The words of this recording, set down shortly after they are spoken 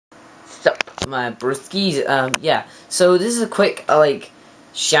my brewskis. Yeah. So this is a quick like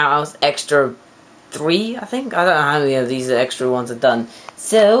shout out extra 3, I think. I don't know how many of these extra ones I've done.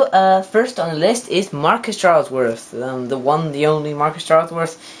 So first on the list is Marcus Charlesworth, the one, the only Marcus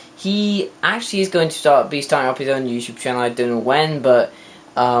Charlesworth. He actually is going to be starting up his own YouTube channel. I don't know when, but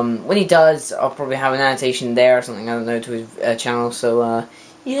when he does, I'll probably have an annotation there or something, I don't know, to his channel. So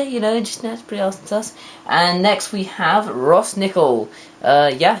yeah, you know, just that's pretty awesome to us. And next we have Ross Nickel.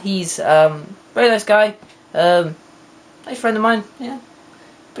 Yeah, he's very nice guy. Nice friend of mine. Yeah,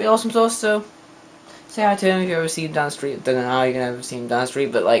 pretty awesome sauce. So say hi to him if you ever see him down the street. Don't know how you're gonna ever see him down the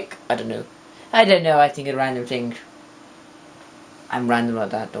street, but like, I don't know. I think a random thing. I'm random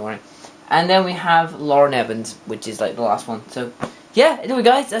like that, don't worry. And then we have Lauren Evans, which is like the last one. So yeah, anyway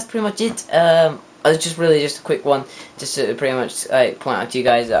guys, that's pretty much it. It's just really just a quick one, just to pretty much point out to you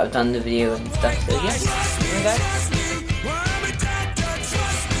guys that I've done the video and stuff. So yeah, anyway, guys.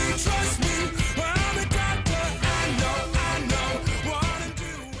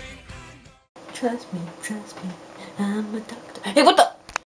 Trust me, I'm a doctor. Hey, what the?